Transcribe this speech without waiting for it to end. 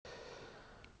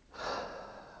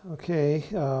Okay,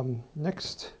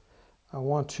 next I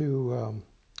want to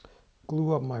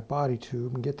glue up my body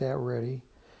tube and get that ready.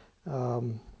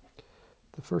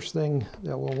 The first thing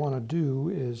that we'll want to do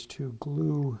is to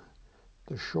glue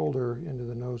the shoulder into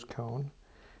the nose cone.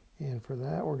 And for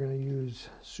that we're going to use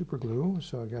super glue.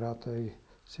 So I got out the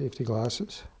safety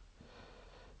glasses.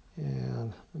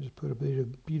 And I just put a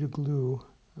bead of glue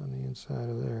on the inside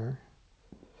of there.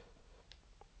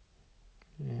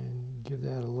 And give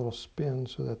that a little spin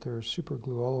so that there's super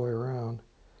glue all the way around.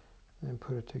 And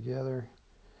put it together.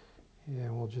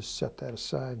 And we'll just set that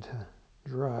aside to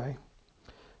dry.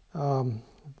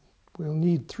 We'll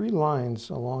need 3 lines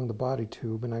along the body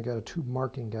tube, and I got a tube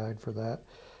marking guide for that.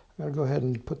 I'm going to go ahead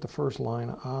and put the first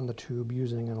line on the tube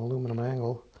using an aluminum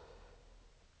angle.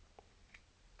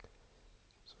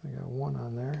 So I got 1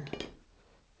 on there.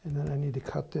 And then I need to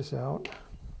cut this out.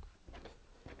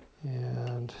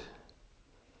 And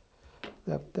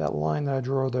that line that I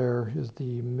drew there is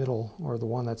the middle, or the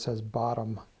one that says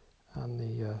bottom on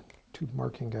the tube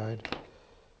marking guide.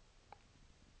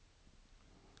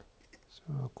 So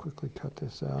I'll quickly cut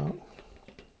this out.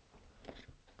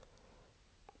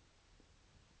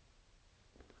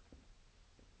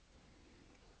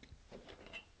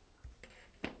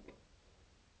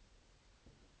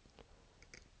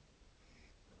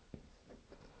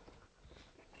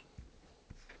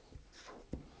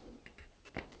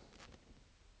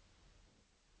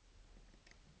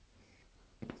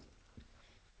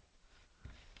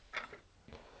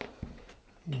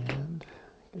 And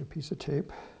get a piece of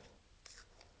tape.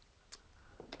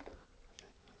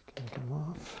 Get them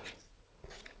off.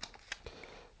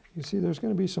 You see there's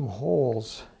going to be some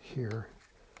holes here,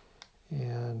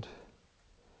 and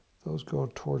those go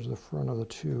towards the front of the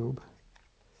tube.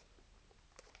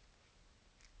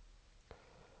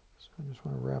 So I just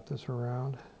want to wrap this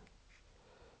around.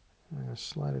 And I'm going to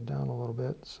slide it down a little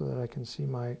bit so that I can see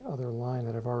my other line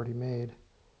that I've already made.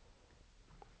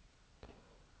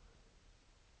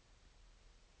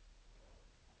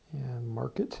 And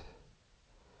mark it.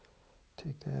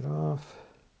 Take that off.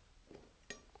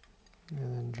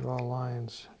 And then draw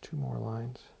lines, 2 more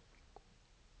lines.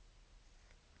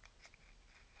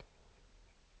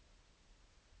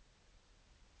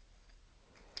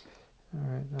 All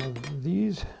right, now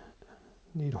these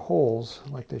need holes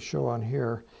like they show on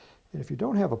here. And if you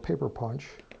don't have a paper punch,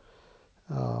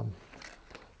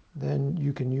 then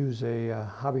you can use a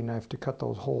hobby knife to cut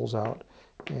those holes out.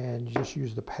 And you just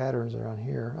use the patterns that are on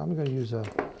here. I'm going to use a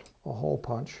hole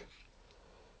punch.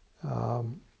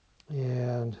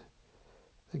 And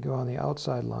they go on the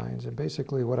outside lines. And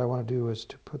basically what I want to do is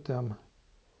to put them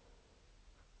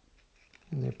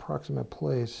in the approximate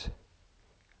place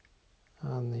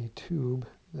on the tube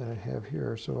that I have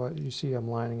here. So you see I'm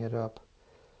lining it up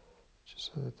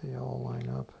just so that they all line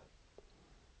up.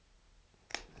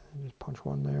 And just punch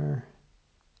one there.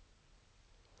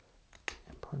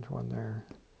 And punch one there.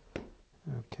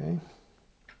 Okay.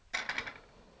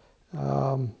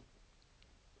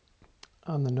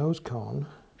 On the nose cone,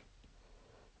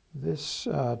 this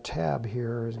tab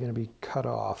here is going to be cut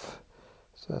off.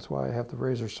 So that's why I have the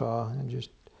razor saw, and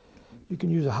just, you can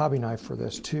use a hobby knife for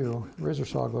this too. The razor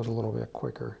saw goes a little bit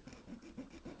quicker.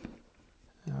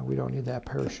 We don't need that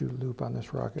parachute loop on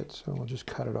this rocket, so we'll just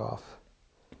cut it off.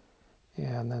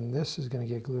 And then this is going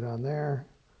to get glued on there.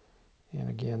 And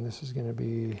again, this is going to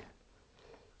be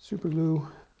super glue,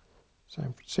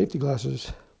 safety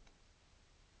glasses.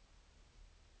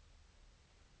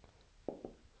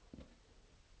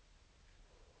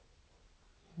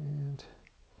 And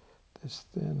this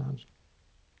thin,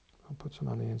 I'll put some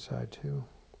on the inside too.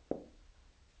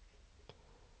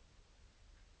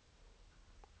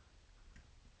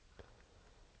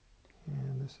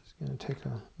 And this is going to take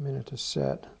a minute to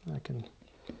set. I can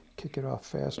kick it off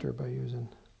faster by using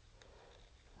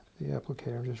the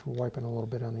applicator. I'm just wiping a little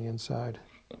bit on the inside.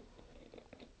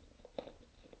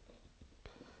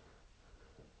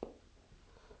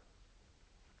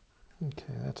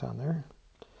 Okay, that's on there.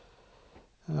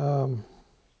 The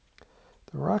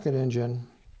rocket engine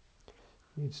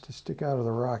needs to stick out of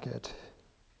the rocket.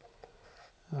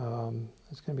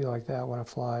 It's going to be like that when it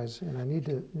flies, and I need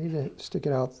to stick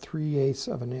it out 3/8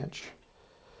 of an inch.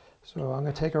 So I'm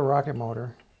going to take a rocket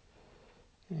motor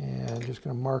and just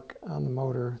going to mark on the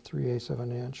motor 3/8 of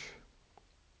an inch.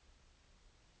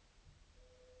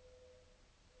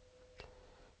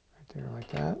 Right there like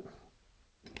that.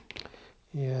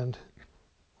 And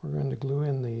we're going to glue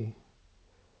in the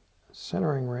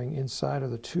centering ring inside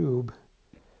of the tube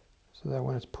so that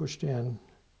when it's pushed in,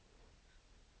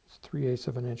 3/8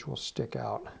 of an inch will stick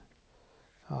out.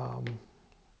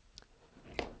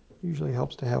 Usually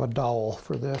helps to have a dowel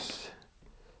for this.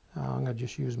 I'm going to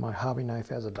just use my hobby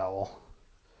knife as a dowel.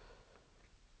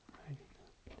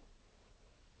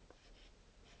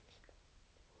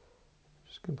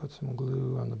 Just going to put some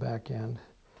glue on the back end.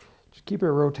 Just keep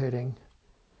it rotating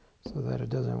so that it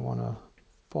doesn't want to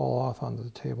fall off onto the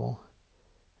table.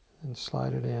 And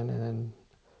slide it in and then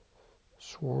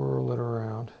swirl it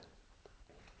around.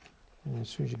 And as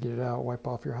soon as you get it out, wipe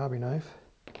off your hobby knife.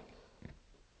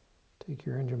 Take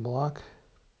your engine block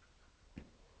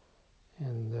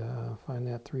and find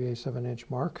that 3/8 of an inch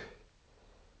mark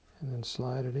and then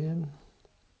slide it in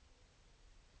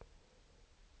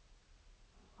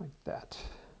like that.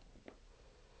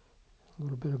 A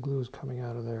little bit of glue is coming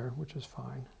out of there, which is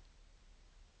fine.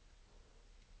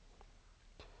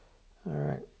 All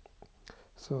right,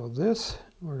 so this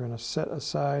we're going to set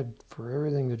aside for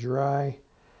everything to dry,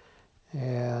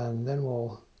 and then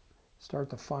we'll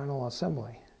start the final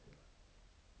assembly.